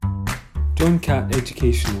John Catt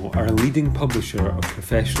Educational are a leading publisher of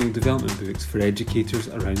professional development books for educators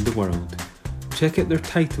around the world. Check out their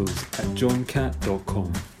titles at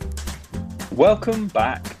johncatt.com. Welcome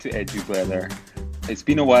back to EduBleather. It's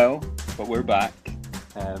been a while, but we're back,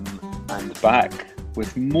 and back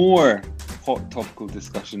with more hot topical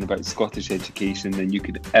discussion about Scottish education than you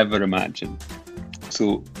could ever imagine.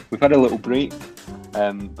 So we've had a little break,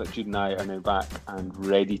 but Jude and I are now back and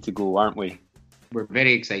ready to go, aren't we? We're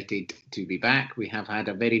very excited to be back. We have had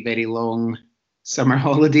a very, very long summer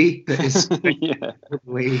holiday that is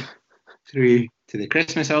way through to the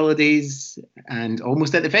Christmas holidays and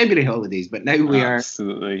almost at the February holidays. But now we are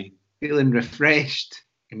feeling refreshed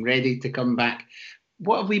and ready to come back.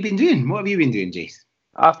 What have we been doing? What have you been doing, Jace?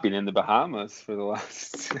 I've been in the Bahamas for the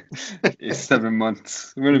last 7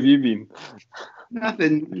 months. Where have you been?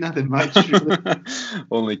 Nothing much, really.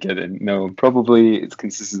 Only kidding. No, probably it's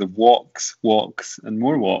consisted of walks, and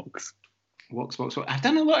more walks. Walks. I've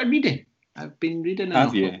done a lot of reading. I've been reading a lot.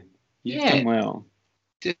 Have you? You've done well.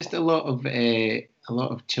 Just a lot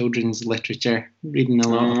of children's literature. Reading a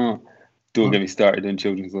lot. Don't get me started on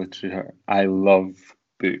children's literature. I love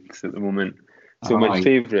books at the moment. So my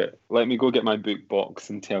favourite, let me go get my book box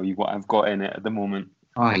and tell you what I've got in it at the moment.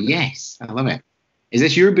 Oh, yes. I love it. Is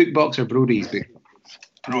this your book box or Brodie's book?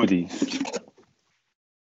 Brodie's.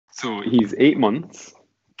 So he's 8 months,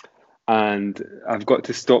 and I've got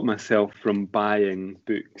to stop myself from buying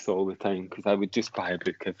books all the time because I would just buy a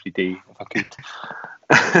book every day if I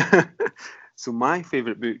could. So my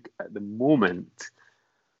favourite book at the moment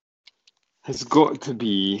has got to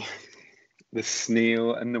be The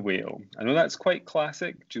Snail and the Whale. I know that's quite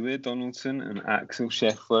classic. Julia Donaldson and Axel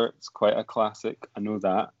Scheffler. It's quite a classic. I know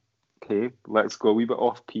that. Okay, let's go a wee bit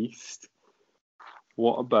off-piste.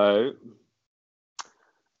 What about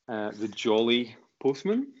The Jolly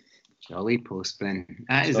Postman? Jolly Postman.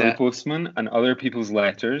 Jolly Postman and Other People's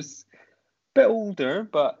Letters. Bit older,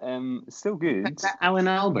 but still good. Is that Alan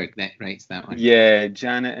Alberg that writes that one? Yeah,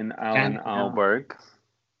 Janet and Alan Alberg.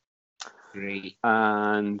 Great.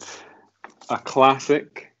 And a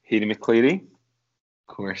classic, Hayley McCleary.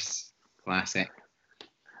 Of course, classic.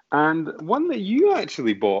 And one that you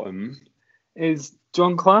actually bought him is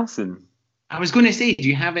John Classen. I was going to say, do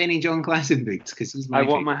you have any John Classen books? Because he's I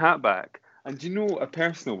want my hat back. And do you know a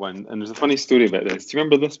personal one? And there's a funny story about this. Do you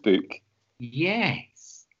remember this book?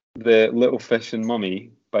 Yes. The Little Fish and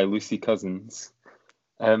Mummy by Lucy Cousins.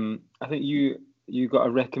 I think you got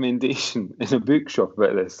a recommendation in a bookshop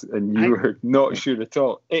about this, and you were not sure at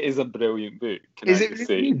all. It is a brilliant book. Is it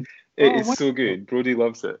really? It is so good. Brodie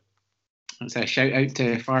loves it. It's a shout out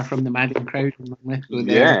to Far From the Madding Crowd.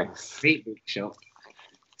 Yes. Great bookshop.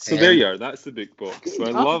 So there you are. That's the book box. So I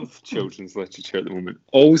love children's literature at the moment.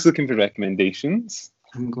 Always looking for recommendations.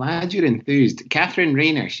 I'm glad you're enthused. Catherine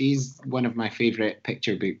Rayner, she's one of my favourite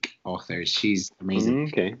picture book authors. She's amazing.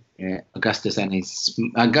 Okay. Augustus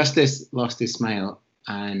Lost His Smile,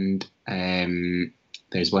 and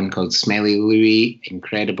there's one called Smelly Louie.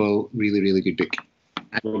 Incredible, really, really good book.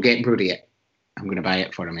 I will get Brodie it. I'm going to buy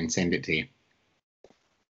it for him and send it to you.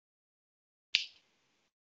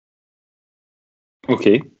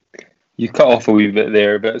 Okay. You cut off a wee bit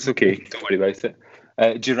there, but it's okay. Don't worry about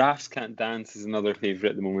it. Giraffes Can't Dance is another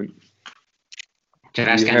favourite at the moment.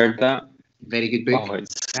 Giraffes Have you heard that? Very good book. Oh,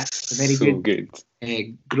 it's That's a very so good.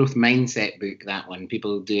 Growth mindset book, that one.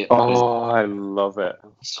 People do it. Oh, I love it.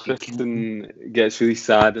 Kristen gets really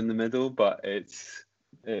sad in the middle, but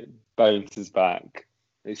it bounces back.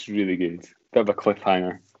 It's really good. Bit of a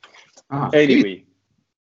cliffhanger. Anyway,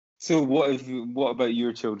 so what about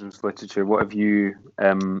your children's literature? What have you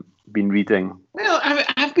been reading? Well,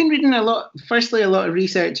 I've been reading a lot. Firstly, a lot of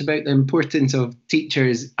research about the importance of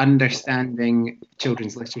teachers understanding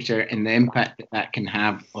children's literature and the impact that can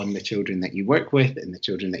have on the children that you work with and the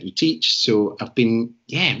children that you teach. So I've been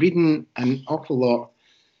reading an awful lot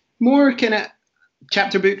more kind of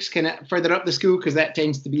chapter books kind of further up the school, because that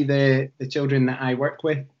tends to be the children that I work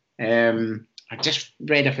with. I just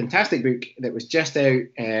read a fantastic book that was just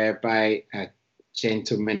out by a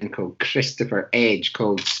gentleman called Christopher Edge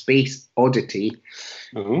called Space Oddity.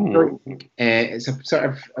 Oh. It's a sort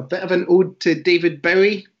of a bit of an ode to David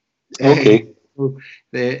Bowie. Okay.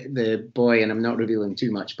 The boy, and I'm not revealing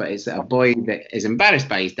too much, but it's a boy that is embarrassed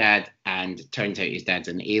by his dad, and it turns out his dad's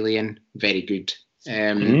an alien. Very good.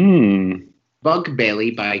 Bug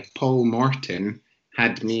Belly by Paul Morton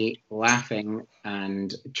had me laughing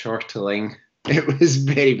and chortling. It was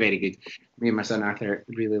very, very good. Me and my son Arthur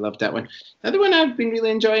really loved that one. The other one I've been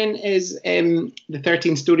really enjoying is the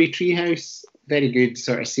 13-Story Treehouse very good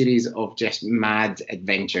sort of series of just mad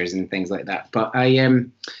adventures and things like that. But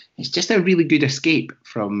it's just a really good escape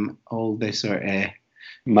from all the sort of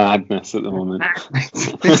madness at the moment.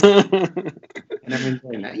 And I'm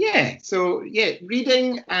enjoying that. Yeah. So yeah,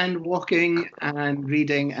 reading and walking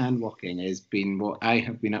has been what I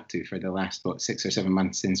have been up to for the last 6 or 7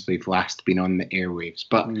 months since we've last been on the airwaves.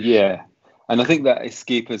 But yeah, and I think that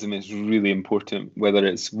escapism is really important. Whether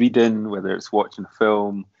it's reading, whether it's watching a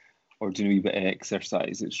film, or doing a wee bit of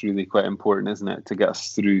exercise, it's really quite important, isn't it, to get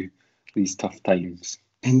us through these tough times.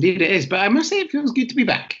 Indeed it is. But I must say it feels good to be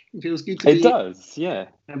back. It feels good to be... It does, yeah.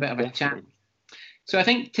 A bit of a chat. So I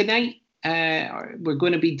think tonight we're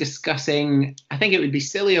going to be discussing, I think it would be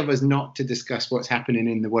silly of us not to discuss what's happening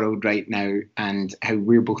in the world right now and how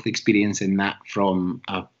we're both experiencing that from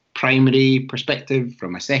a primary perspective,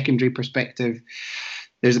 from a secondary perspective.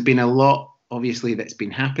 There's been a lot, obviously, that's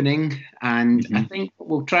been happening, and I think what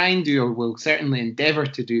we'll try and do, or we'll certainly endeavour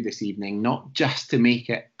to do this evening, not just to make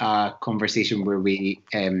it a conversation where we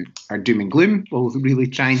are doom and gloom. We'll really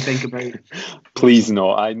try and think about... Please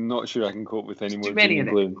not. I'm not sure I can cope with any more doom and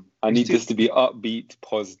gloom. I need this to be upbeat,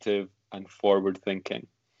 positive and forward thinking.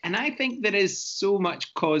 And I think there is so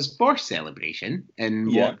much cause for celebration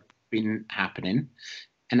in what's been happening.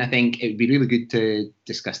 And I think it would be really good to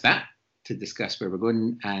discuss that, to discuss where we're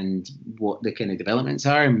going and what the kind of developments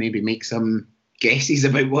are, and maybe make some guesses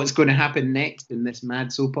about what's going to happen next in this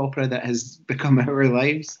mad soap opera that has become our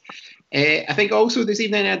lives. I think also this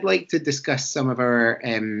evening I'd like to discuss some of our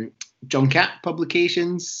John Catt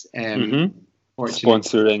publications.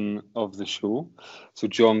 Sponsoring of the show. So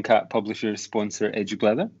John Catt publishers sponsor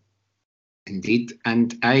EduBlather. Indeed,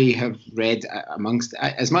 and I have read amongst,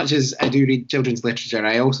 as much as I do read children's literature,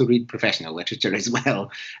 I also read professional literature as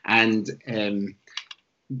well. And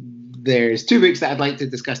there's 2 books that I'd like to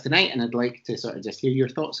discuss tonight, and I'd like to sort of just hear your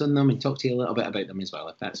thoughts on them and talk to you a little bit about them as well,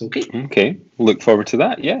 if that's okay. Okay, look forward to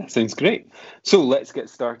that. Yeah, sounds great. So let's get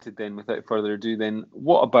started then, without further ado then.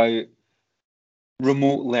 What about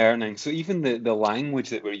remote learning? So even the language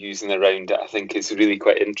that we're using around it, I think is really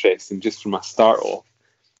quite interesting, just from a start off.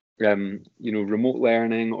 Remote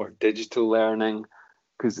learning or digital learning,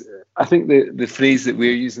 because I think the phrase that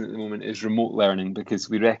we're using at the moment is remote learning,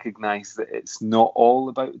 because we recognise that it's not all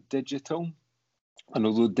about digital. And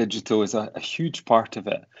although digital is a huge part of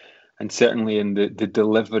it, and certainly in the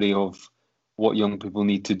delivery of what young people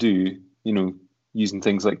need to do, using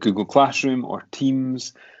things like Google Classroom or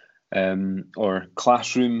Teams or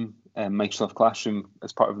Classroom, Microsoft Classroom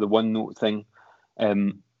as part of the OneNote thing,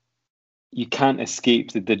 you can't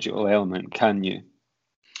escape the digital element, can you?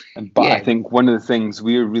 But I think one of the things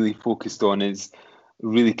we're really focused on is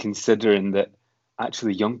really considering that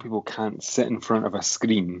actually young people can't sit in front of a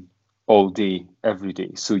screen all day, every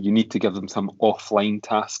day. So you need to give them some offline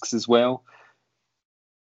tasks as well.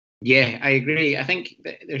 Yeah, I agree. I think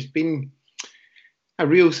that there's been a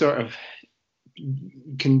real sort of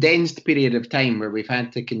condensed period of time where we've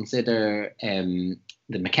had to consider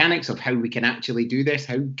the mechanics of how we can actually do this,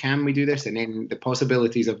 how can we do this, and then the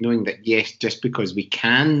possibilities of knowing that, yes, just because we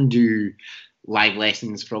can do live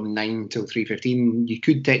lessons from 9 till 3:15, you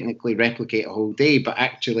could technically replicate a whole day, but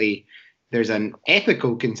actually there's an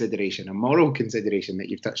ethical consideration, a moral consideration that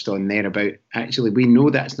you've touched on there about actually we know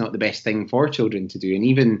that's not the best thing for children to do. And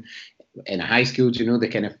even in a high school, the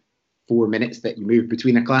kind of 4 minutes that you move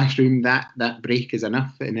between a classroom, that break is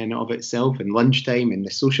enough in and of itself, and lunchtime and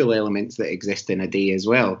the social elements that exist in a day as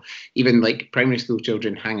well. Even like primary school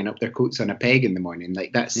children hanging up their coats on a peg in the morning,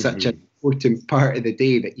 like that's such an important part of the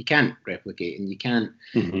day that you can't replicate and you can't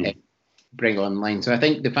bring online. So I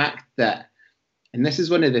think the fact that, and this is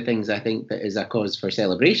one of the things I think that is a cause for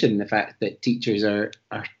celebration, the fact that teachers are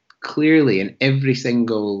clearly in every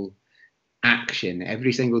single action,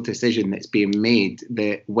 every single decision that's being made,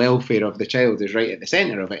 the welfare of the child is right at the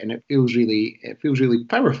centre of it, and it feels really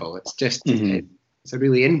powerful. It's just it's a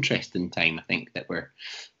really interesting time, I think, that we're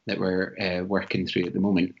working through at the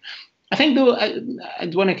moment. I think though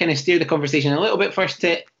I'd want to kind of steer the conversation a little bit first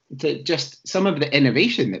to just some of the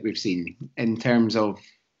innovation that we've seen in terms of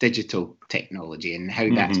digital technology and how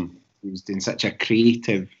that's used in such a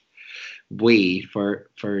creative way for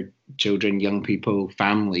children, young people,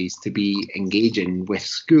 families to be engaging with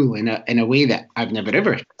school in a way that I've never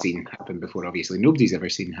ever seen happen before. Obviously, nobody's ever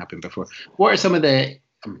seen happen before. What are some of the,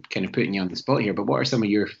 I'm kind of putting you on the spot here, but what are some of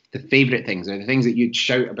the favourite things, or the things that you'd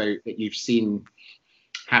shout about that you've seen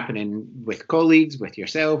happening with colleagues, with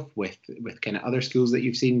yourself, with kind of other schools that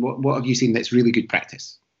you've seen? What have you seen that's really good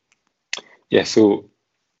practice? Yeah, so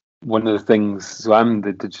one of the things, so I'm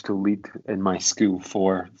the digital lead in my school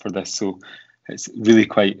for this, so it's really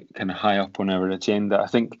quite kind of high up on our agenda. I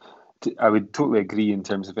think I would totally agree in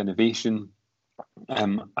terms of innovation.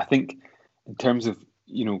 I think in terms of,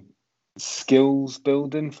 skills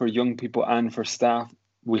building for young people and for staff,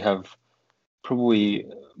 we have probably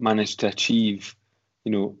managed to achieve,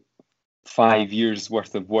 5 years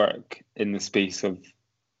worth of work in the space of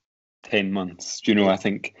 10 months. I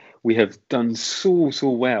think we have done so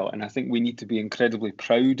well, and I think we need to be incredibly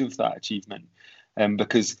proud of that achievement,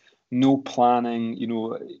 because no planning,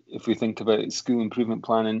 if we think about school improvement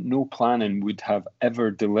planning, no planning would have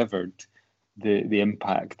ever delivered the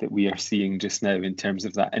impact that we are seeing just now in terms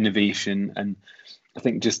of that innovation. And I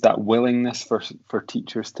think just that willingness for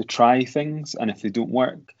teachers to try things, and if they don't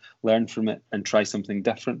work, learn from it and try something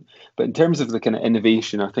different. But in terms of the kind of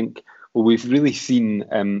innovation, I think, well, we've really seen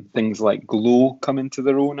things like Glow come into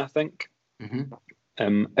their own, I think.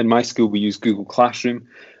 In my school, we use Google Classroom.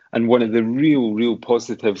 And one of the real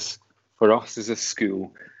positives for us as a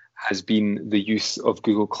school has been the use of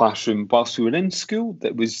Google Classroom whilst we were in school.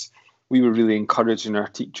 We were really encouraging our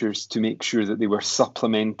teachers to make sure that they were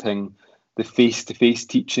supplementing the face-to-face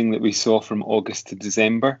teaching that we saw from August to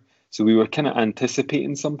December. So we were kind of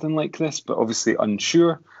anticipating something like this, but obviously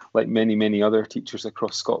unsure, like many other teachers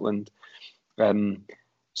across Scotland.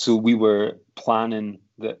 So we were planning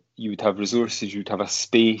that you would have resources, you'd have a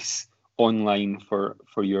space online for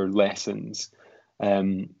your lessons,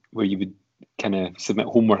 where you would kind of submit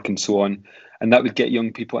homework and so on. And that would get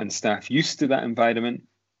young people and staff used to that environment.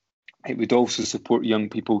 It would also support young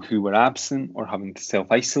people who were absent or having to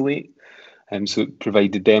self-isolate. So it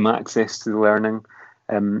provided them access to the learning.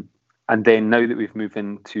 And then now that we've moved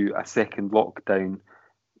into a second lockdown,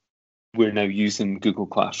 we're now using Google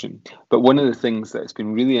Classroom. But one of the things that's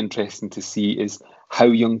been really interesting to see is how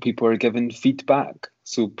young people are given feedback.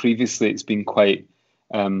 So previously it's been quite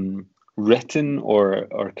written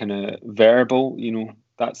or kind of verbal.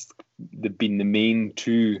 That's been the main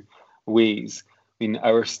two ways. I mean,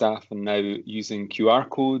 our staff are now using QR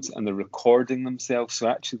codes and they're recording themselves. So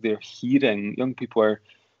actually they're hearing, young people are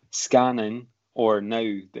scanning, or now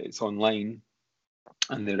that it's online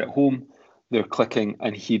and they're at home, they're clicking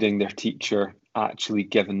and hearing their teacher actually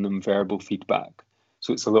giving them verbal feedback.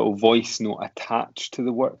 So it's a little voice note attached to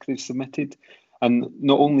the work they've submitted. And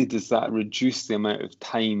not only does that reduce the amount of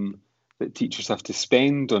time that teachers have to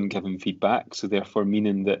spend on giving feedback, so therefore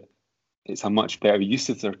meaning that it's a much better use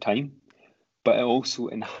of their time, but it also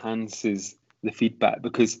enhances the feedback,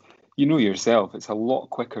 because you know yourself, it's a lot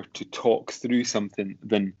quicker to talk through something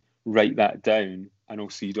than write that down. And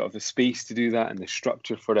also you don't have the space to do that and the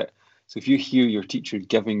structure for it. So if you hear your teacher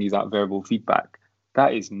giving you that verbal feedback,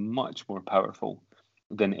 that is much more powerful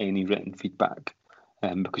than any written feedback,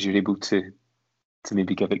 because you're able to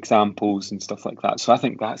maybe give examples and stuff like that. So I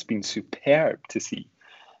think that's been superb to see.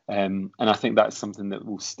 And I think that's something that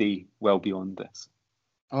will stay well beyond this.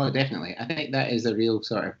 Oh, definitely. I think that is a real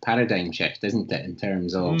sort of paradigm shift, isn't it, in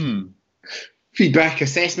terms of feedback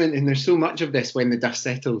assessment? And there's so much of this when the dust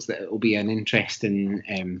settles that it will be an interesting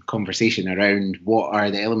conversation around what are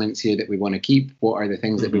the elements here that we want to keep, what are the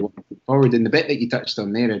things that we want to put forward. And the bit that you touched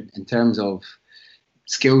on there in terms of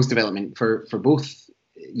skills development for both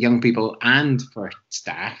young people and for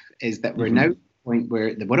staff is that we're now at a point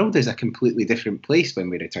where the world is a completely different place when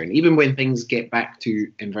we return. Even when things get back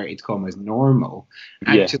to inverted commas normal,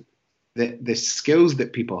 actually the skills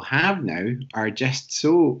that people have now are just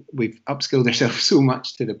so, we've upskilled ourselves so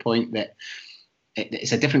much to the point that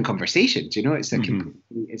it's a different conversation. It's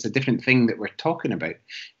it's a different thing that we're talking about.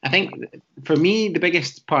 I think for me the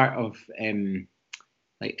biggest part of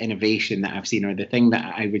like innovation that I've seen, or the thing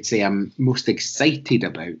that I would say I'm most excited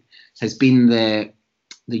about, has been the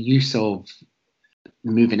use of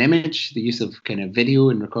the moving image, the use of kind of video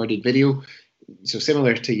and recorded video. So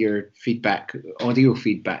similar to your feedback, audio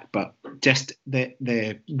feedback, but just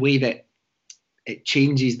the way that it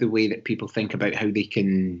changes the way that people think about how they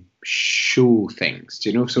can show things.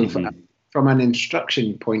 So from an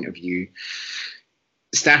instruction point of view,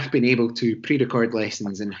 staff being able to pre-record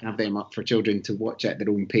lessons and have them up for children to watch at their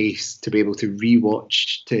own pace, to be able to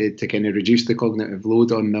re-watch, to kind of reduce the cognitive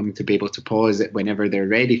load on them, to be able to pause it whenever they're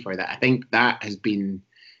ready for that. I think that has been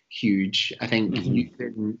huge. I think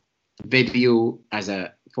using video as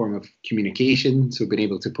a form of communication, so being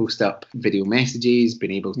able to post up video messages,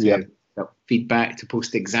 being able to post up feedback, to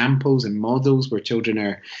post examples and models where children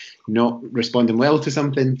are not responding well to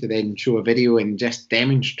something, to then show a video and just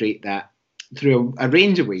demonstrate that through a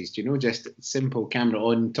range of ways, just simple camera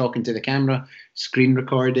on, talking to the camera, screen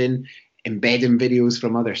recording, embedding videos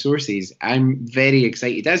from other sources. I'm very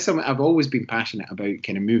excited. That's something I've always been passionate about,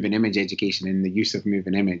 kind of moving image education and the use of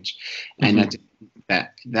moving image. And I just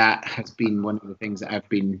that has been one of the things that I've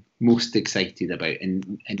been most excited about,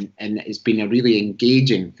 and it's been a really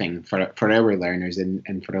engaging thing for our learners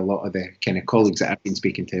and for a lot of the kind of colleagues that I've been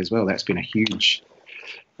speaking to as well. That's been a huge.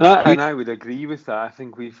 And I would agree with that. I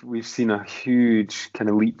think we've seen a huge kind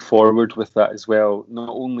of leap forward with that as well. Not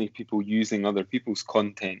only people using other people's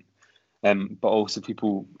content, but also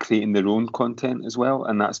people creating their own content as well,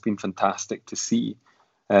 and that's been fantastic to see.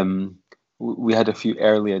 We had a few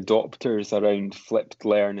early adopters around flipped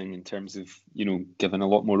learning in terms of, giving a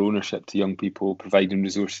lot more ownership to young people, providing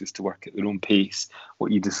resources to work at their own pace,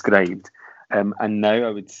 what you described. And now I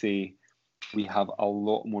would say we have a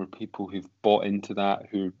lot more people who've bought into that,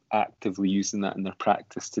 who are actively using that in their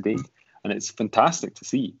practice today. And it's fantastic to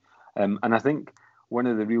see. And I think one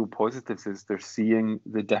of the real positives is they're seeing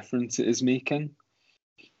the difference it is making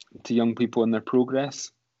to young people in their progress.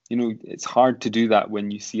 It's hard to do that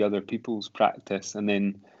when you see other people's practice and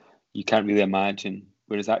then you can't really imagine.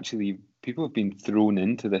 Whereas actually people have been thrown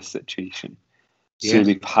into this situation. So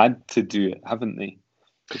they've had to do it, haven't they?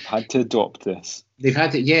 They've had to adopt this. They've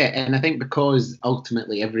had to, yeah. And I think because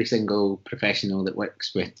ultimately every single professional that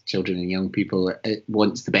works with children and young people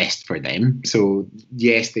wants the best for them. So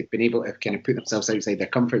yes, they've been able to kind of put themselves outside their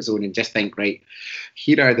comfort zone and just think, right,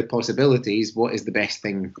 here are the possibilities. What is the best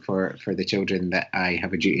thing for the children that I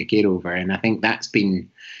have a duty of care over? And I think that's been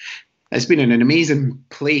in an amazing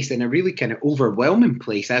place and a really kind of overwhelming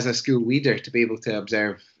place as a school leader to be able to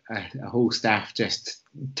observe a whole staff just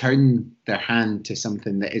turn their hand to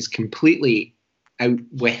something that is completely out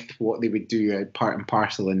with what they would do part and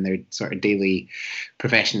parcel in their sort of daily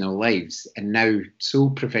professional lives, and now so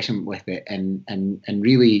proficient with it and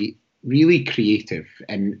really, really creative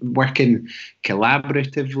and working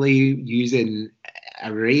collaboratively using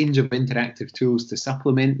a range of interactive tools to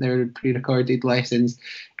supplement their pre-recorded lessons.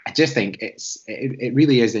 I just think it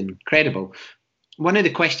really is incredible. One of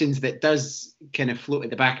the questions that does kind of float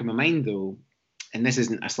at the back of my mind, though, and this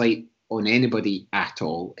isn't a slight on anybody at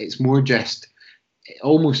all, it's more just it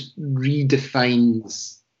almost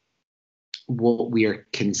redefines what we are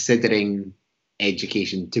considering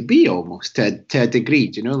education to be, almost to a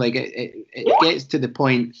degree. Like it gets to the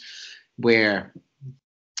point where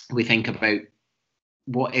we think about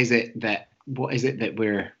what is it that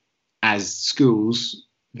we're, as schools,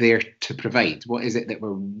 there to provide? What is it that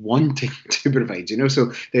we're wanting to provide?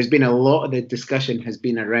 So there's been a lot of the discussion has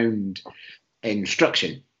been around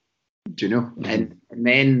instruction, mm-hmm.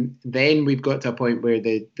 and then we've got to a point where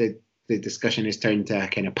the discussion has turned to a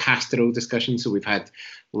kind of pastoral discussion. So we've had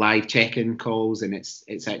live check-in calls, and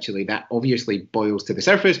it's actually that obviously boils to the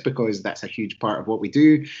surface because that's a huge part of what we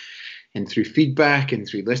do. And through feedback and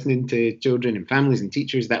through listening to children and families and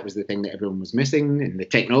teachers, that was the thing that everyone was missing. And the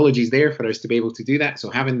technology's there for us to be able to do that. So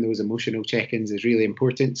having those emotional check-ins is really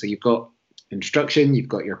important. So you've got instruction, you've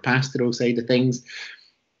got your pastoral side of things.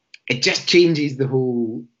 It just changes the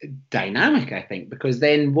whole dynamic, I think, because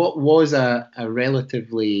then what was a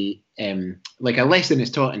relatively, like a lesson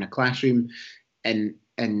is taught in a classroom, and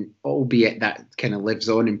albeit that kind of lives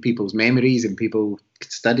on in people's memories and people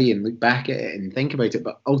study and look back at it and think about it,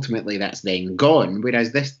 but ultimately that's then gone,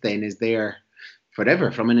 whereas this then is there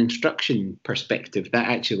forever. From an instruction perspective, that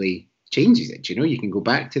actually changes it. You can go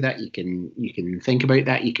back to that, you can think about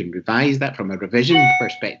that, you can revise that. From a revision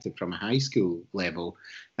perspective, from a high school level,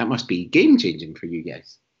 that must be game changing for you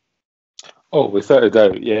guys. Oh, without a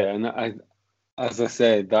doubt, yeah. And as I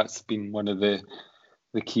said, that's been one of the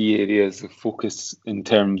key areas of focus in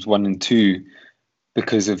terms 1 and 2,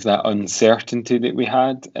 because of that uncertainty that we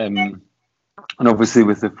had. And obviously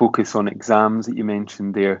with the focus on exams that you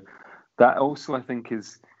mentioned there, that also I think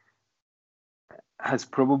has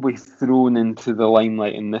probably thrown into the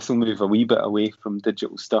limelight, and this will move a wee bit away from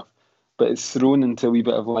digital stuff, but it's thrown into a wee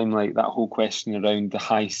bit of limelight, that whole question around the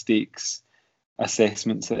high stakes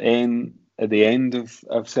assessments at the end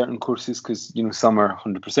of certain courses, because some are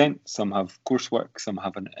 100%, some have coursework, some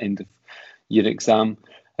have an end of year exam,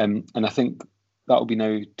 and I think that'll be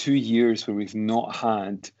now 2 years where we've not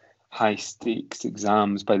had high stakes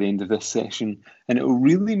exams by the end of this session, and it will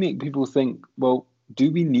really make people think, well,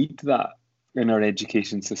 do we need that in our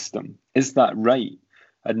education system? Is that right?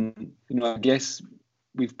 And I guess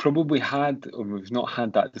we've probably had, or we've not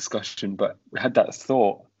had that discussion, but we had that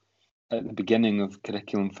thought at the beginning of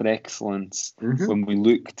Curriculum for Excellence, mm-hmm. when we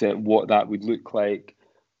looked at what that would look like,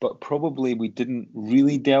 but probably we didn't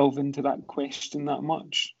really delve into that question that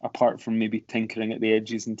much, apart from maybe tinkering at the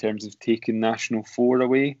edges in terms of taking National 4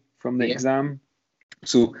 away from the exam.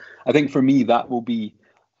 So I think for me, that will be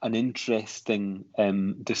an interesting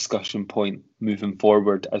discussion point moving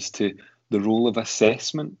forward as to the role of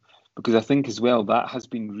assessment, because I think as well that has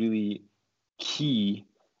been really key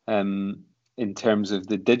in terms of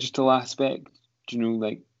the digital aspect. Do you know,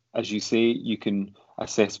 like, as you say, you can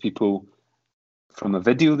assess people from a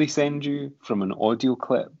video they send you, from an audio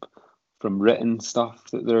clip, from written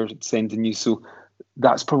stuff that they're sending you. So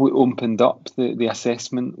that's probably opened up the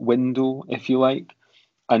assessment window, if you like,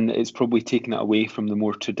 and it's probably taken it away from the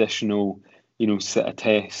more traditional, sit a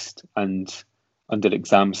test and under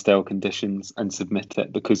exam style conditions and submit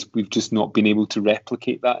it, because we've just not been able to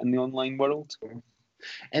replicate that in the online world.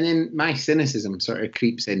 And then my cynicism sort of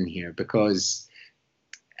creeps in here, because,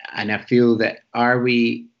 and I feel that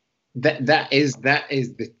that is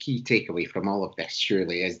the key takeaway from all of this,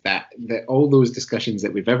 surely, is that all those discussions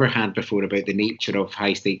that we've ever had before about the nature of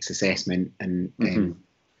high stakes assessment and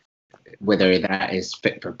whether that is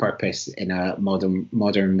fit for purpose in a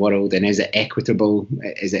modern world, and is it equitable,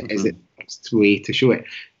 is it the best way to show it,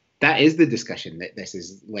 that is the discussion that this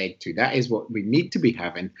has led to. That is what we need to be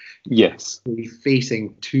having. Yes. We're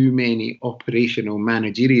facing too many operational,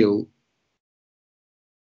 managerial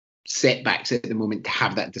setbacks at the moment to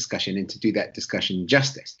have that discussion and to do that discussion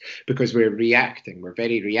justice, because we're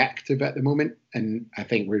very reactive at the moment, and I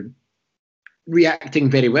think we're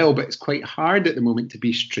reacting very well, but it's quite hard at the moment to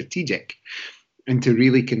be strategic and to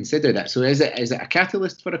really consider that. So is it a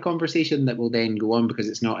catalyst for a conversation that will then go on, because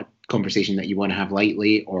it's not a conversation that you want to have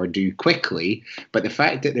lightly or do quickly, but the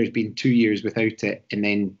fact that there's been 2 years without it, and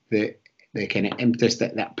then the kind of impetus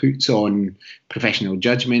that puts on professional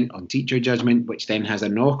judgment, on teacher judgment, which then has a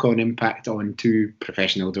knock-on impact onto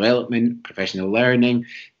professional development, professional learning.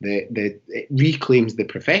 It reclaims the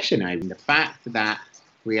profession. And the fact that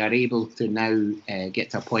we are able to now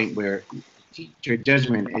get to a point where teacher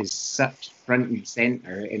judgment is such front and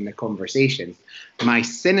centre in the conversation, my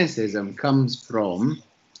cynicism comes from,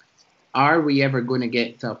 are we ever going to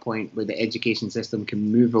get to a point where the education system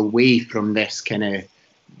can move away from this kind of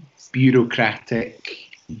bureaucratic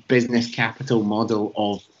business capital model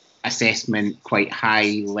of assessment, quite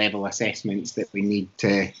high level assessments that we need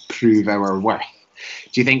to prove our worth?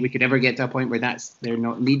 Do you think we could ever get to a point where they're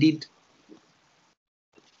not needed?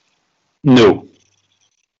 No.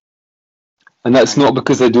 And that's not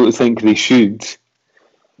because I don't think they should.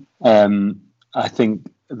 I think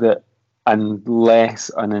that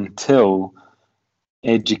unless and until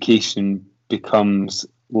education becomes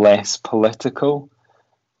less political,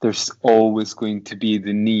 there's always going to be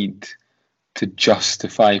the need to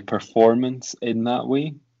justify performance in that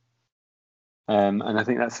way. And I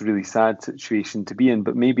think that's a really sad situation to be in,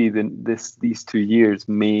 but maybe these 2 years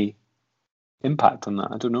may impact on that.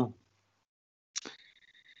 I don't know.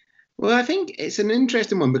 Well, I think it's an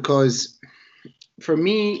interesting one, because for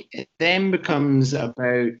me, it then becomes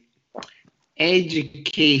about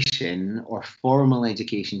education, or formal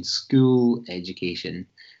education, school education,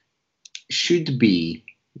 should be,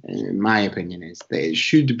 in my opinion, is that it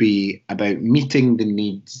should be about meeting the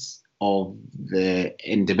needs of the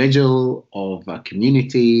individual, of a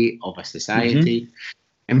community, of a society.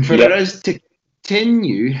 And for us to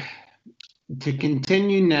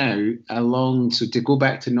continue now along, so to go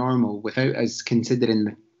back to normal without us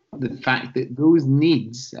considering the fact that those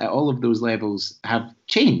needs at all of those levels have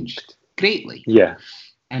changed greatly. Yeah.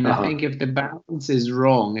 And I think if the balance is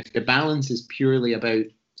wrong, if the balance is purely about,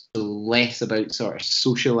 so less about sort of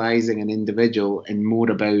socializing an individual and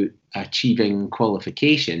more about achieving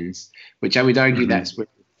qualifications, which I would argue that's where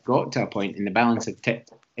we've got to a point, and the balance have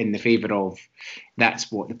tipped in the favour of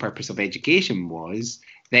that's what the purpose of education was,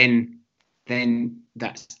 then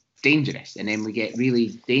that's dangerous. And then we get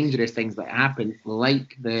really dangerous things that happen,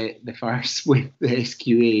 like the farce with the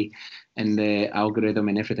SQA and the algorithm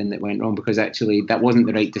and everything that went wrong, because actually that wasn't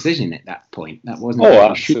the right decision at that point. That wasn't. Oh,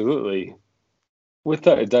 absolutely.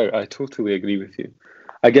 Without a doubt, I totally agree with you.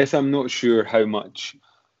 I guess I'm not sure how much,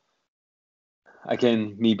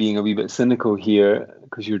 again, me being a wee bit cynical here,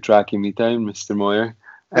 because you're dragging me down, Mr. Moyer.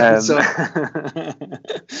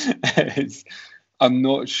 I'm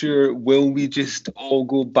not sure, will we just all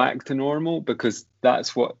go back to normal because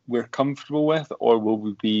that's what we're comfortable with, or will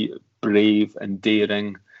we be brave and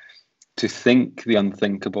daring to think the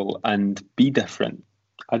unthinkable and be different?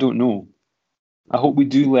 I don't know. I hope we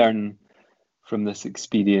do learn from this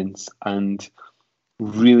experience and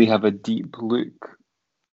really have a deep look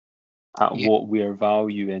at what we are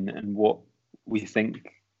valuing and what we think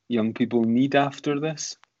young people need after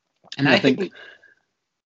this. And I think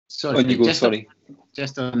sorry.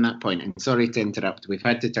 Just on that point, and sorry to interrupt, we've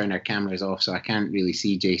had to turn our cameras off, so I can't really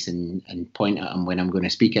see Jason and point at him when I'm going to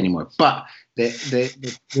speak anymore. But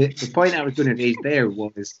the point I was going to raise there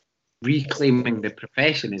was reclaiming the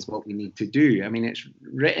profession is what we need to do. I mean, it's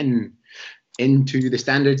written into the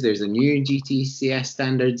standards. There's a new GTCS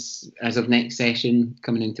standards as of next session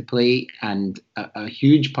coming into play, and a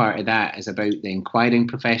huge part of that is about the inquiring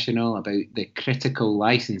professional, about the critical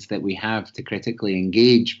license that we have to critically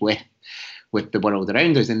engage with the world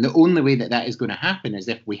around us. And the only way that that is going to happen is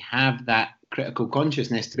if we have that critical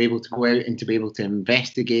consciousness to be able to go out and to be able to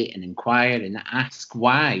investigate and inquire and ask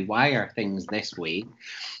why are things this way.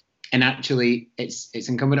 And actually, it's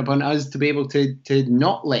incumbent upon us to be able to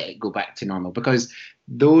not let it go back to normal, because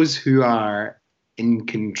those who are in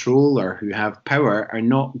control or who have power are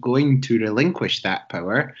not going to relinquish that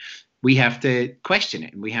power. We have to question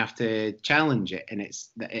it and we have to challenge it. And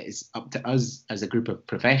it's up to us as a group of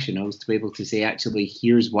professionals to be able to say, actually,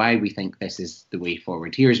 here's why we think this is the way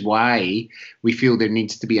forward. Here's why we feel there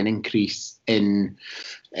needs to be an increase in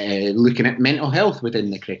looking at mental health within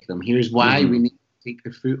the curriculum. Here's why we need take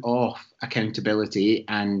the foot off accountability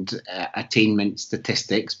and attainment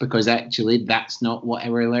statistics, because actually that's not what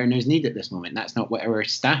our learners need at this moment. That's not what our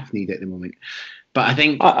staff need at the moment. But I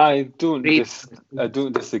think I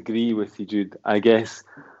don't disagree with you, Jude. I guess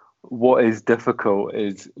what is difficult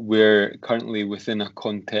is we're currently within a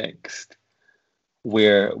context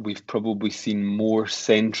where we've probably seen more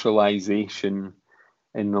centralisation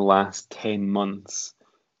in the last 10 months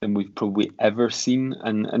than we've probably ever seen,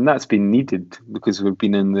 and that's been needed because we've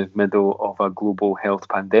been in the middle of a global health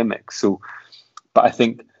pandemic. So, but I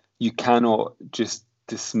think you cannot just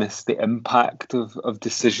dismiss the impact of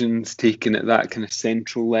decisions taken at that kind of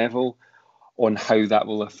central level on how that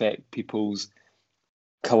will affect people's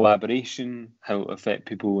collaboration, how it will affect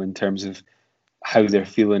people in terms of how they're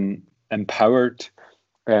feeling empowered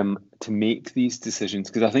to make these decisions.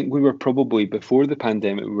 Because I think we were probably, before the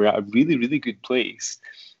pandemic, we were at a really, really good place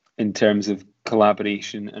in terms of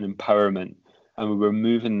collaboration and empowerment, and we were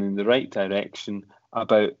moving in the right direction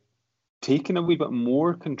about taking a wee bit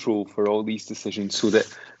more control for all these decisions, so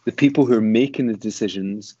that the people who are making the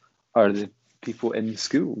decisions are the people in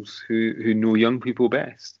schools who know young people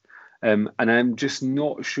best. And I'm just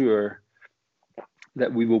not sure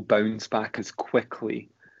that we will bounce back as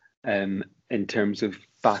quickly in terms of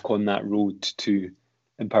back on that road to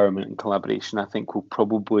empowerment and collaboration. I think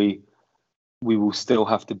we will still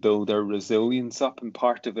have to build our resilience up, and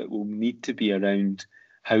part of it will need to be around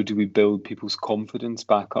how do we build people's confidence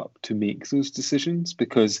back up to make those decisions,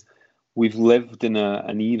 because we've lived in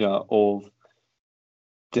an era of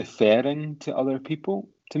deferring to other people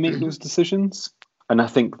to make those decisions. And I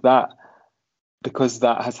think that because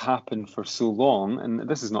that has happened for so long, and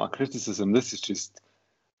this is not a criticism, this is just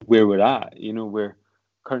where we're at, we're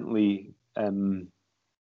currently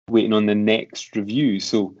waiting on the next review.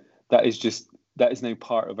 So that is now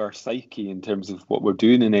part of our psyche in terms of what we're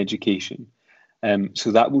doing in education.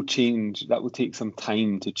 So that will change. That will take some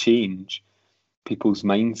time to change people's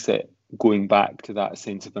mindset, going back to that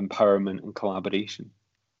sense of empowerment and collaboration,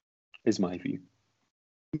 is my view.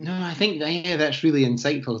 No, I think that's really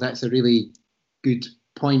insightful. That's a really good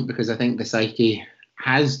point, because I think the psyche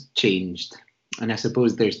has changed. And I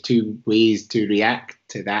suppose there's two ways to react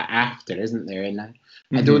to that after, isn't there? And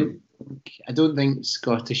I don't think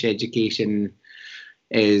Scottish education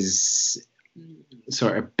is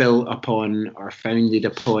sort of built upon or founded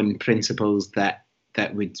upon principles that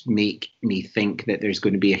would make me think that there's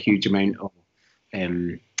going to be a huge amount of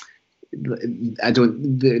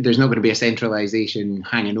there's not going to be a centralisation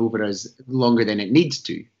hanging over us longer than it needs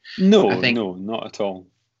to. No, not at all.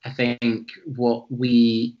 I think what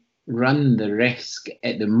we run the risk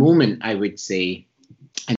at the moment, I would say,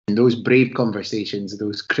 and those brave conversations,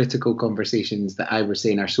 those critical conversations that I was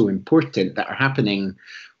saying are so important, that are happening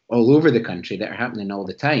all over the country, that are happening all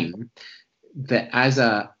the time, that as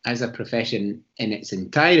a profession in its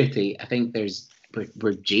entirety, I think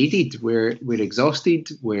we're jaded, we're exhausted,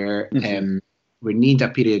 we need a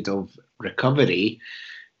period of recovery,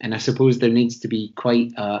 and I suppose there needs to be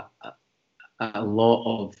quite a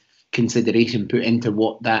lot of consideration put into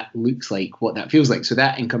what that looks like, what that feels like. So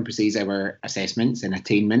that encompasses our assessments and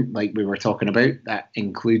attainment, like we were talking about. That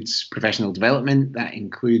includes professional development. That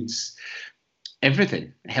includes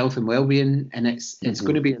everything, health and well-being, and it's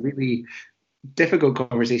going to be a really difficult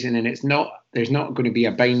conversation. And there's not going to be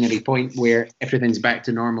a binary point where everything's back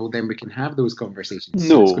to normal, then we can have those conversations.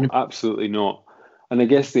 No, absolutely not. And I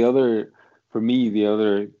guess the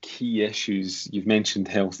other key issues, you've mentioned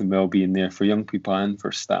health and well-being there for young people and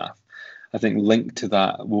for staff. I think linked to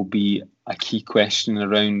that will be a key question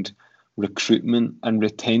around recruitment and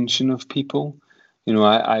retention of people.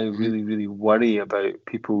 I really, really worry about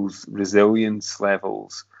people's resilience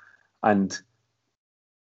levels, and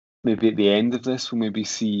maybe at the end of this, we'll maybe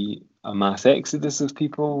see a mass exodus of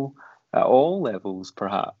people at all levels,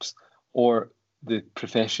 perhaps, or the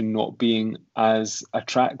profession not being as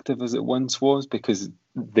attractive as it once was, because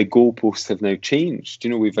the goalposts have now changed.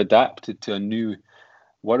 We've adapted to a new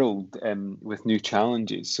world with new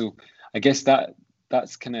challenges. So I guess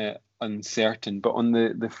that's kind of uncertain. But on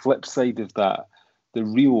the flip side of that, the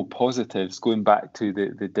real positives, going back to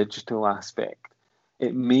the digital aspect,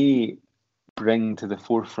 it may bring to the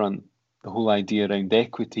forefront the whole idea around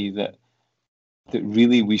equity, that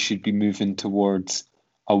really we should be moving towards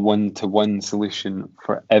a one-to-one solution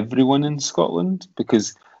for everyone in Scotland,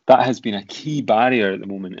 because that has been a key barrier at the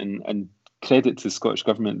moment. And credit to the Scottish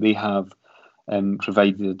Government, they have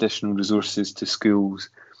provided additional resources to schools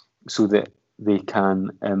so that they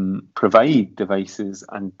can provide devices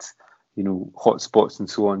and hotspots and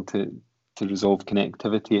so on to resolve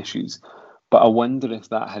connectivity issues. But I wonder if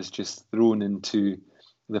that has just thrown into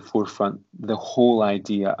the forefront the whole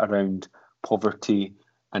idea around poverty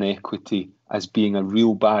and equity as being a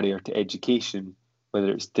real barrier to education,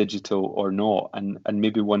 whether it's digital or not. And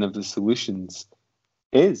maybe one of the solutions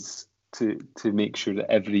is to make sure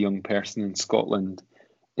that every young person in Scotland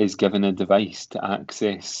is given a device to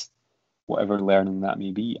access whatever learning that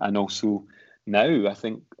may be. And also now, I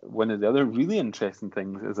think one of the other really interesting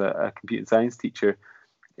things as a computer science teacher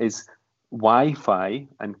is Wi-Fi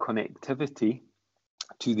and connectivity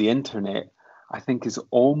to the internet, I think, is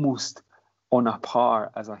almost on a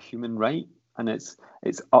par as a human right. And it's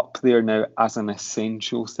up there now as an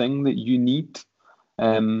essential thing that you need.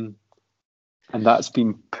 And that's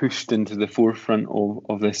been pushed into the forefront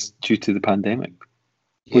of this due to the pandemic.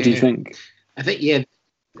 What do you think? I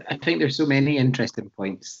think there's so many interesting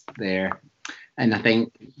points there. And I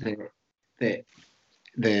think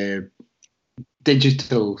the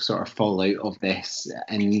digital sort of fallout of this,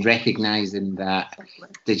 and recognising that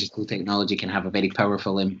digital technology can have a very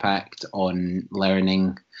powerful impact on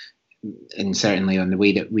learning, and certainly on the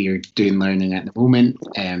way that we are doing learning at the moment.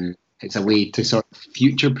 It's a way to sort of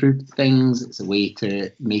future-proof things. It's a way to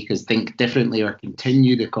make us think differently or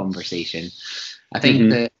continue the conversation. I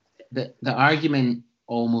think the argument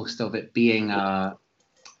almost of it being a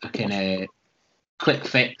kind of quick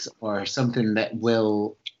fix or something that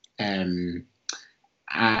will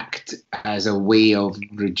act as a way of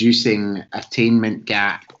reducing attainment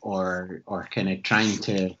gap or kind of trying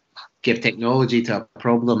to give technology to a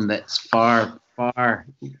problem that's far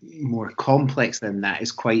more complex than that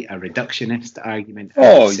is quite a reductionist argument.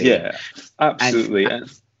 Yeah, absolutely.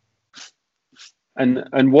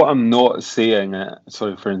 And what I'm not saying,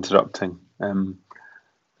 sorry for interrupting,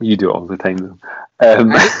 you do it all the time though.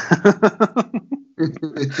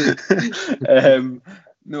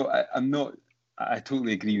 No, I'm not. I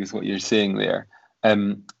totally agree with what you're saying there.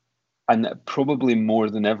 And probably more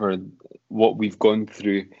than ever, what we've gone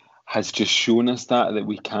through has just shown us that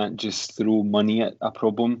we can't just throw money at a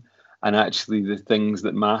problem, and actually the things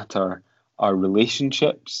that matter are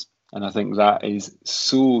relationships. And I think that is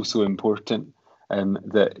so important,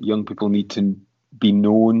 that young people need to be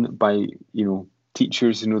known by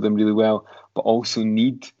teachers who know them really well, but also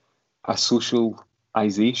need a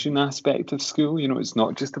socialization aspect of school. It's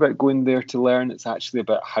not just about going there to learn, it's actually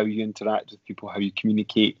about how you interact with people, how you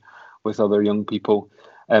communicate with other young people.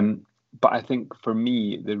 But I think for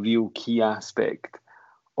me, the real key aspect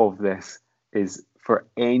of this is for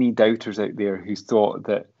any doubters out there who thought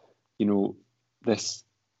that, this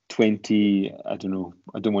 20, I don't know,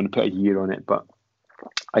 I don't want to put a year on it, but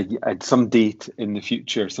some date in the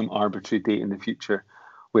future, some arbitrary date in the future,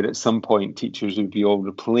 where at some point teachers would be all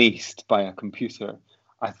replaced by a computer.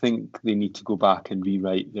 I think they need to go back and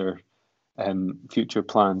rewrite their future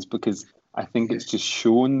plans, because I think it's just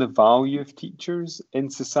shown the value of teachers in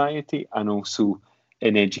society and also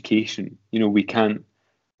in education. We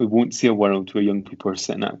won't see a world where young people are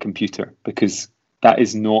sitting at a computer, because that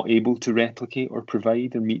is not able to replicate or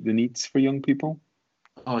provide or meet the needs for young people.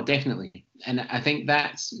 Oh, definitely. And I think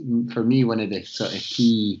that's, for me, one of the sort of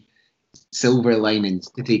key silver linings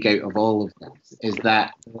to take out of all of this, is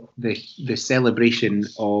that the celebration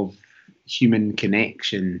of human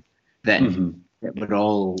connection that we're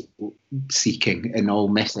all seeking and all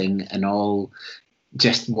missing and all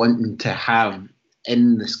just wanting to have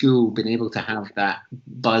in the school, being able to have that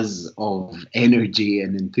buzz of energy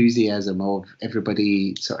and enthusiasm of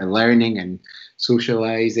everybody sort of learning and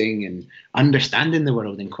socializing and understanding the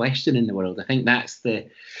world and questioning the world. I think that's the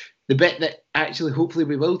bit that actually hopefully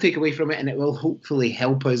we will take away from it, and it will hopefully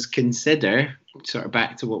help us consider, sort of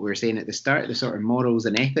back to what we were saying at the start, the sort of morals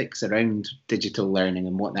and ethics around digital learning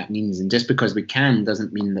and what that means. And just because we can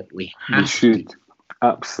doesn't mean that we have should. To.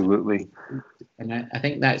 Absolutely. And I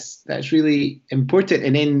think that's really important.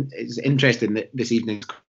 And then it's interesting that this evening's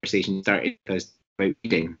conversation started because about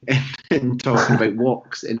reading and talking about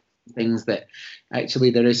walks and things that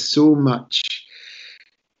actually there is so much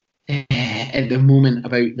at the moment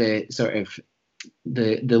about the sort of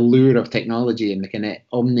the lure of technology and the kind of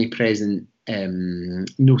omnipresent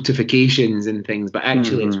notifications and things, but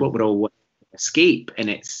actually it's what we're all wanting to escape, and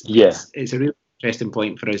it's a really interesting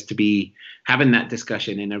point for us to be having that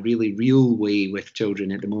discussion in a really real way with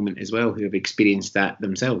children at the moment as well, who have experienced that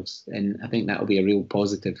themselves, and I think that'll be a real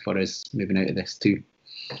positive for us moving out of this too.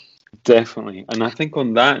 Definitely. And I think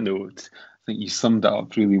on that note, I think you summed it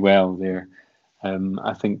up really well there.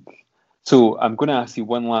 I think so. I'm going to ask you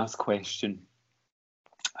one last question,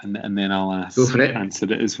 and then I'll answer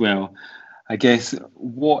it as well. I guess,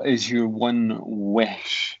 what is your one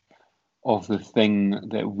wish of the thing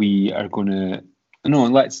that we are going to... No,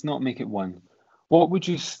 let's not make it one. What would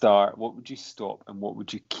you start, what would you stop, and what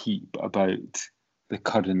would you keep about the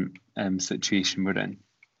current situation we're in?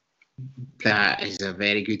 That is a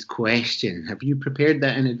very good question. Have you prepared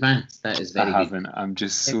that in advance? That is very good. I haven't. I'm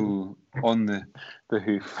just so on the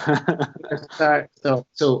hoof. Start, stop.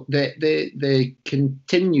 So the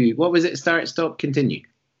continue. What was it? Start, stop, continue.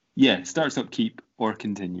 Yeah, start, stop, keep, or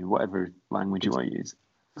continue, whatever language you want to use.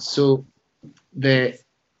 So the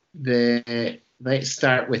let's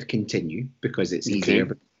start with continue, because it's easier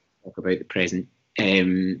to talk about the present.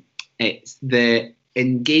 It's the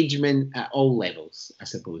engagement at all levels, I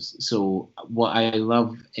suppose. So what I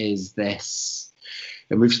love is this,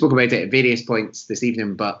 and we've spoken about it at various points this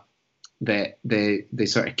evening, but the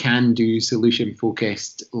sort of can-do,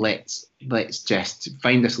 solution-focused, let's just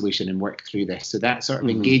find a solution and work through this. So that sort of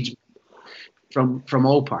engagement from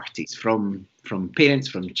all parties, from parents,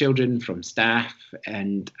 from children, from staff,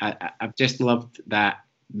 and I've just loved that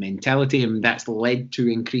mentality, and that's led to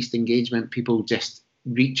increased engagement. People just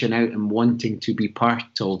reaching out and wanting to be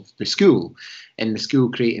part of the school, and the school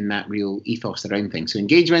creating that real ethos around things. So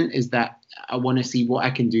engagement is that I want to see what I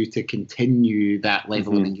can do to continue that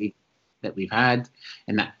level of engagement that we've had,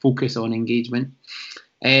 and that focus on engagement.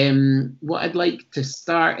 What I'd like to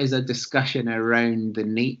start is a discussion around the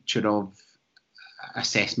nature of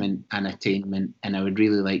assessment and attainment, and I would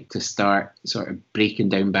really like to start sort of breaking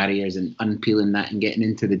down barriers and unpeeling that and getting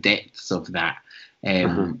into the depths of that.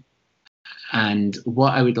 And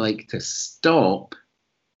what I would like to stop,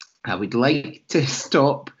 even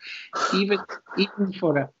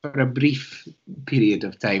for a brief period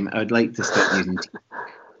of time, I would like to stop using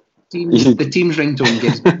Teams. The Teams ringtone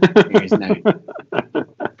gives me barriers now.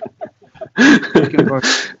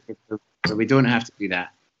 So we don't have to do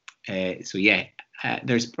that. So yeah,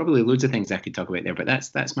 there's probably loads of things I could talk about there, but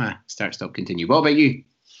that's my start, stop, continue. What about you?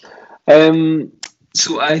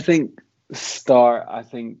 So I think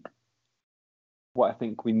what I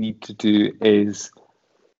think we need to do is,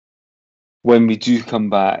 when we do come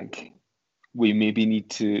back, we maybe need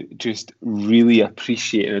to just really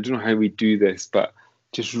appreciate, and I don't know how we do this, but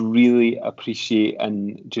just really appreciate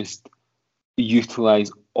and just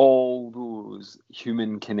utilize all those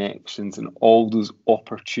human connections and all those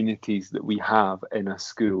opportunities that we have in a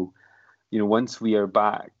school, once we are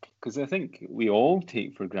back, because I think we all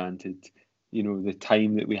take for granted, the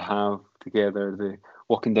time that we have together, the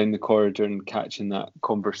walking down the corridor and catching that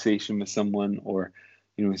conversation with someone, or,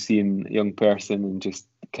 seeing a young person and just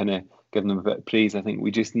kind of giving them a bit of praise. I think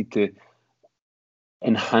we just need to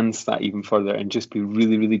enhance that even further and just be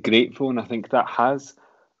really, really grateful. And I think that has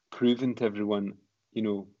proven to everyone,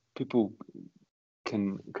 people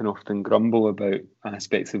can often grumble about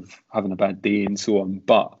aspects of having a bad day and so on,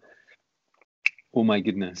 but oh my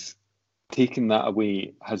goodness, taking that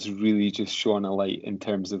away has really just shone a light in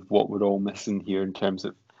terms of what we're all missing here in terms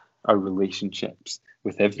of our relationships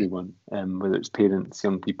with everyone, whether it's parents,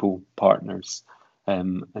 young people, partners,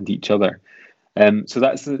 and each other. So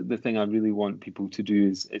that's the thing I really want people to do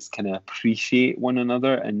is kind of appreciate one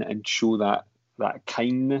another and show that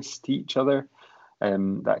kindness to each other,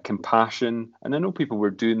 that compassion. And I know people were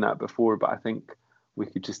doing that before, but I think we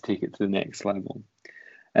could just take it to the next level.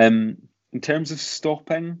 In terms of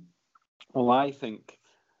stopping, well, I think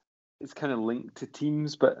it's kind of linked to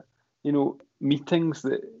Teams, but meetings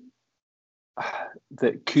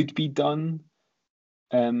that could be done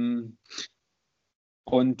on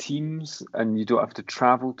Teams, and you don't have to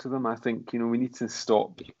travel to them. I think we need to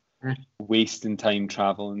stop wasting time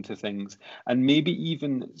traveling to things, and maybe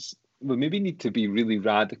need to be really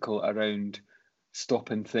radical around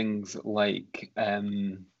stopping things like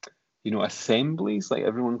assemblies, like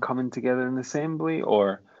everyone coming together in assembly,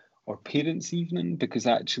 or parents' evening, because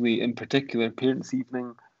actually, in particular, parents'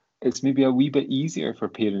 evening, it's maybe a wee bit easier for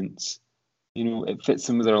parents. It fits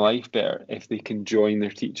in with their life better if they can join their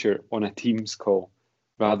teacher on a Teams call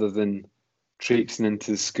rather than traipsing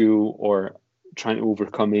into the school or trying to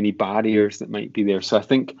overcome any barriers that might be there. So I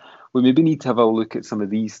think we maybe need to have a look at some of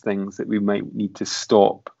these things that we might need to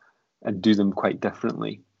stop and do them quite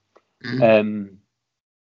differently. And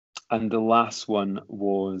the last one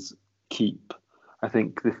was keep. I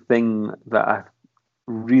think the thing that I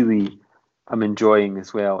really am enjoying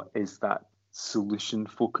as well is that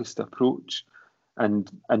solution-focused approach. And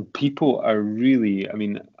people are really, I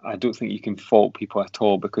mean, I don't think you can fault people at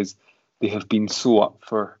all, because they have been so up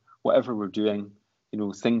for whatever we're doing. You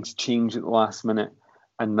know, things change at the last minute,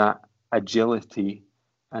 and that agility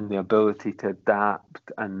and the ability to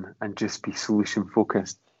adapt and just be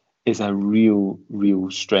solution-focused is a real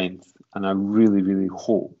strength. And I really, really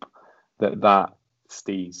hope that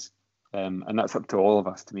stays. And that's up to all of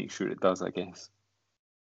us to make sure it does, I guess.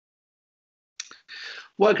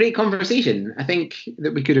 What a great conversation. I think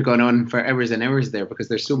that we could have gone on for hours and hours there, because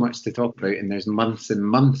there's so much to talk about, and there's months and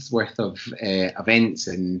months worth of events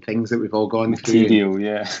and things that we've all gone through.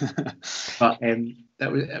 Yeah. But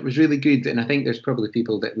that was really good, and I think there's probably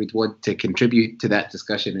people that would want to contribute to that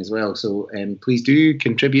discussion as well. So please do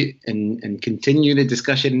contribute and continue the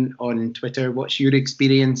discussion on Twitter. What's your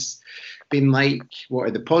experience been like? What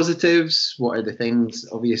are the positives? What are the things,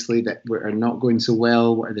 obviously, that are not going so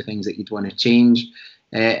well? What are the things that you'd want to change?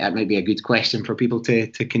 That might be a good question for people to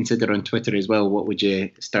consider on Twitter as well. What would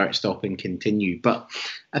you start, stop, and continue? But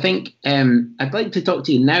I think I'd like to talk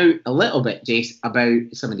to you now a little bit, Jace,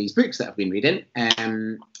 about some of these books that I've been reading.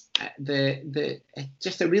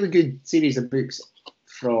 Just a really good series of books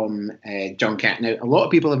from John Catt. Now, a lot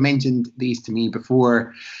of people have mentioned these to me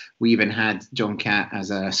before we even had John Catt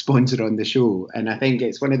as a sponsor on the show, and I think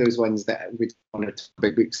it's one of those ones that we want to talk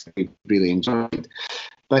about books that we really enjoyed.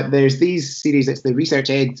 But there's these series, it's the Research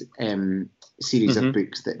Ed series of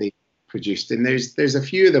books that they produced, and there's a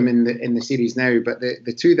few of them in the series now. But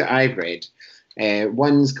the two that I've read,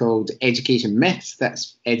 one's called Education Myths,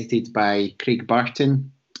 that's edited by Craig Barton.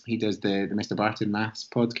 He does the Mr. Barton Maths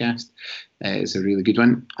podcast. It's a really good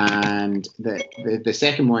one. And the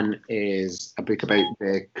second one is a book about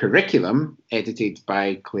the curriculum, edited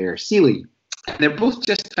by Claire Seeley. And they're both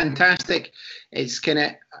just fantastic. It's kind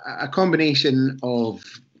of a combination of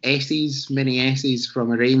essays, mini essays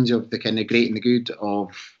from a range of the kind of great and the good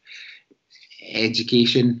of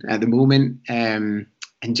education at the moment, and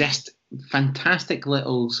just fantastic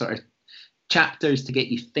little sort of chapters to get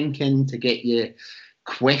you thinking, to get you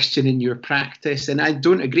questioning your practice. And I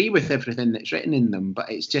don't agree with everything that's written in them,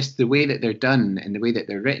 but it's just the way that they're done and the way that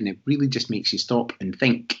they're written, it really just makes you stop and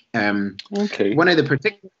think. Okay. One of the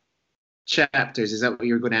particular chapters, is that what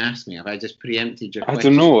you were going to ask me? Have I just preempted your question? I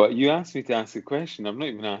don't know. You asked me to ask a question. I've not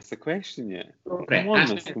even asked the question yet. Okay. Come on,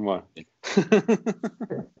 Mr. Mark.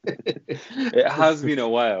 It has been a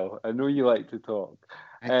while. I know you like to talk.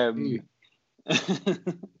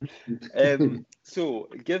 So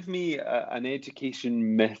give me an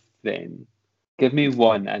education myth then. Give me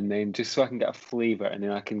one, and then just so I can get a flavour, and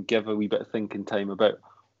then I can give a wee bit of thinking time about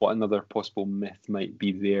what another possible myth might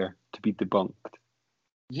be there to be debunked.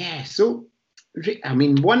 Yeah, so I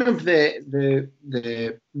mean, one of the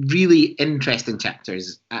really interesting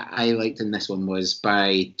chapters I liked in this one was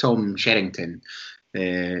by Tom Sherrington,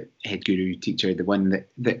 the head guru teacher, the one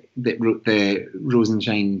that wrote the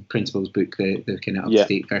Rosenshine Principles book, the kind of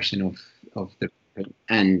up-to-date version of the,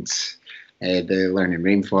 and the Learning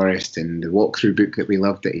Rainforest, and the walkthrough book that we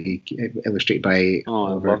loved that he illustrated by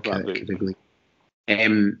Oliver Caviglio.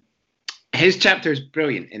 His chapter is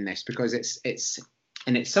brilliant in this, because it's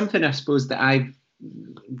something, I suppose, that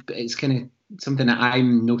it's kind of something that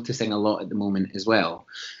I'm noticing a lot at the moment as well.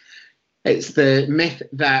 It's the myth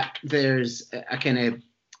that there's a kind of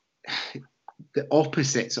the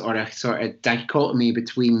opposites, or a sort of dichotomy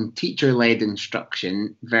between teacher-led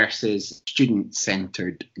instruction versus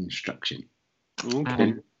student-centered instruction.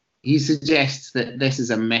 Okay. He suggests that this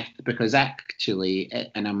is a myth because actually,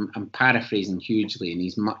 and I'm paraphrasing hugely, and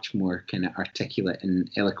he's much more kind of articulate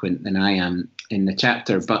and eloquent than I am in the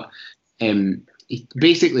chapter, but he's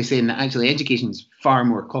basically saying that actually education is far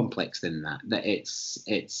more complex than that. That it's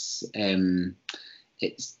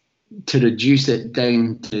to reduce it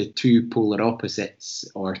down to two polar opposites,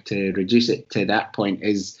 or to reduce it to that point,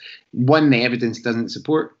 is one, the evidence doesn't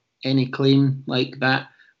support any claim like that,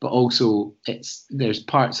 but also there's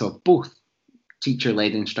parts of both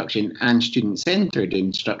teacher-led instruction and student-centered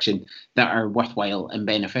instruction that are worthwhile and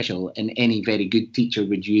beneficial, and any very good teacher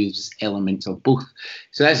would use elements of both.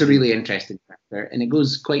 So that's a really interesting chapter, and it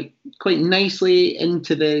goes quite nicely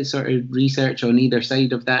into the sort of research on either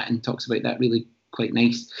side of that, and talks about that really quite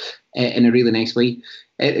nice, in a really nice way.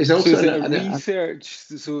 There's also so is it a research?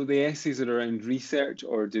 So the essays are around research,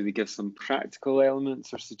 or do they give some practical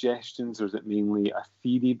elements or suggestions, or is it mainly a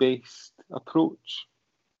theory-based approach?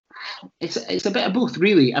 It's a bit of both,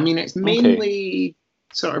 really. I mean, it's mainly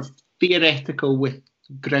sort of theoretical with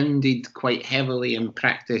grounded quite heavily in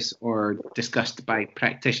practice or discussed by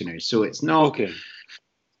practitioners. So it's not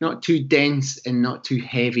not too dense and not too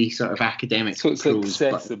heavy sort of academic. So it's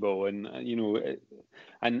accessible, and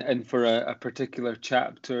and for a particular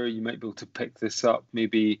chapter, you might be able to pick this up.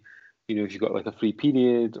 Maybe if you've got like a free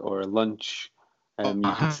period or a lunch, you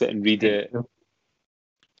can sit and read it.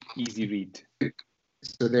 Easy read.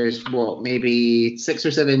 So there's maybe 6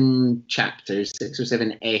 or 7 chapters, 6 or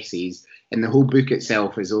 7 essays, and the whole book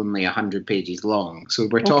itself is only 100 pages long. So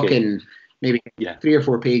we're talking maybe 3 or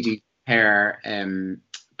 4 pages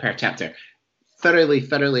per chapter.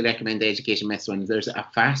 Thoroughly recommend Education Myths one. There's a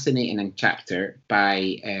fascinating chapter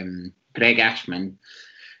by Greg Ashman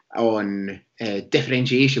on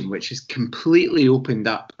differentiation, which has completely opened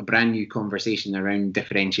up a brand new conversation around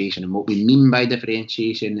differentiation and what we mean by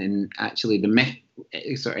differentiation. And actually the myth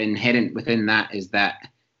sort of inherent within that is that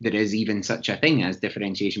there is even such a thing as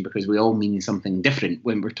differentiation, because we all mean something different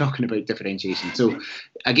when we're talking about differentiation. So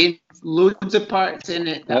again, loads of parts in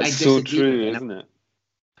it that That's so true, isn't it?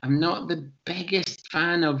 I'm not the biggest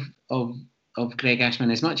fan of Greg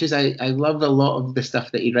Ashman, as much as I love a lot of the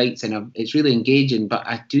stuff that he writes, and it's really engaging, but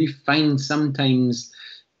I do find sometimes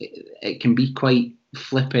it can be quite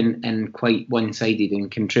flippant and quite one-sided and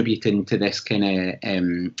contributing to this kind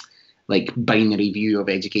of like binary view of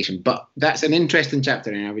education. But that's an interesting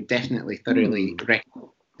chapter, and I would definitely thoroughly recommend.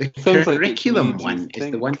 The curriculum one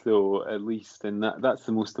is the one, though, at least, and that's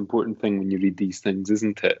the most important thing when you read these things,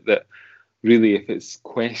 isn't it? That really, if it's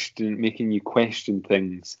making you question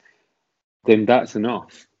things, then that's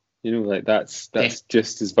enough. Like that's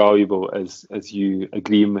just as valuable as you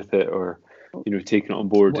agreeing with it or taking it on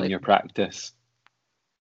board in your practice.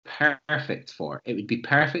 It would be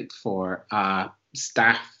perfect for a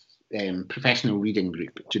staff professional reading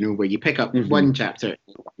group, where you pick up one chapter.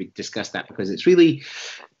 We discussed that because it's really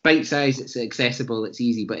bite-sized, it's accessible, it's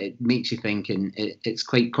easy, but it makes you think, and it's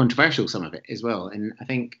quite controversial, some of it as well. And I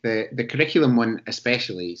think the curriculum one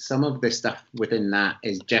especially, some of the stuff within that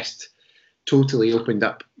is just totally opened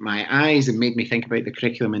up my eyes and made me think about the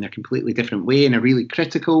curriculum in a completely different way, in a really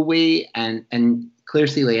critical way. And Claire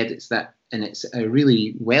Seeley edits that, and it's a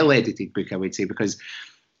really well-edited book, I would say, because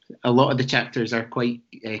a lot of the chapters are quite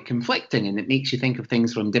conflicting, and it makes you think of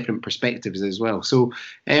things from different perspectives as well. So,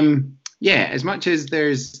 as much as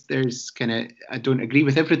there's kind of, I don't agree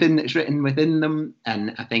with everything that's written within them,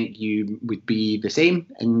 and I think you would be the same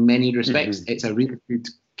in many respects. It's a really good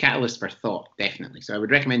catalyst for thought, definitely. So I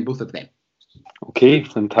would recommend both of them. Okay,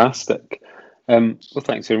 fantastic. Well,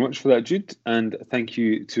 thanks very much for that, Jude, and thank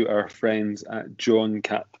you to our friends at John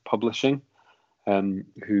Catt Publishing,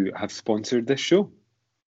 who have sponsored this show.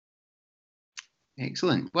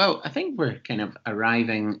 Excellent. Well, I think we're kind of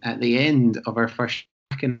arriving at the end of our first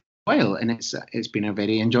in a while, and it's been a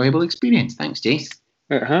very enjoyable experience. Thanks, Jace.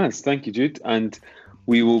 It has. Thank you, Jude. And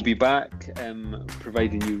we will be back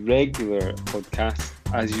providing you regular podcasts.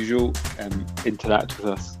 As usual, interact with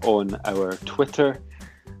us on our Twitter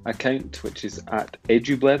account, which is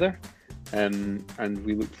 @EduBleather, and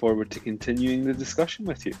we look forward to continuing the discussion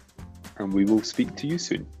with you. And we will speak to you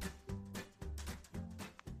soon.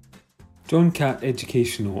 John Catt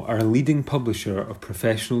Educational are a leading publisher of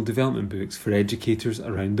professional development books for educators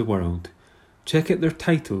around the world. Check out their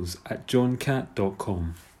titles at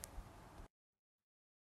johncatt.com.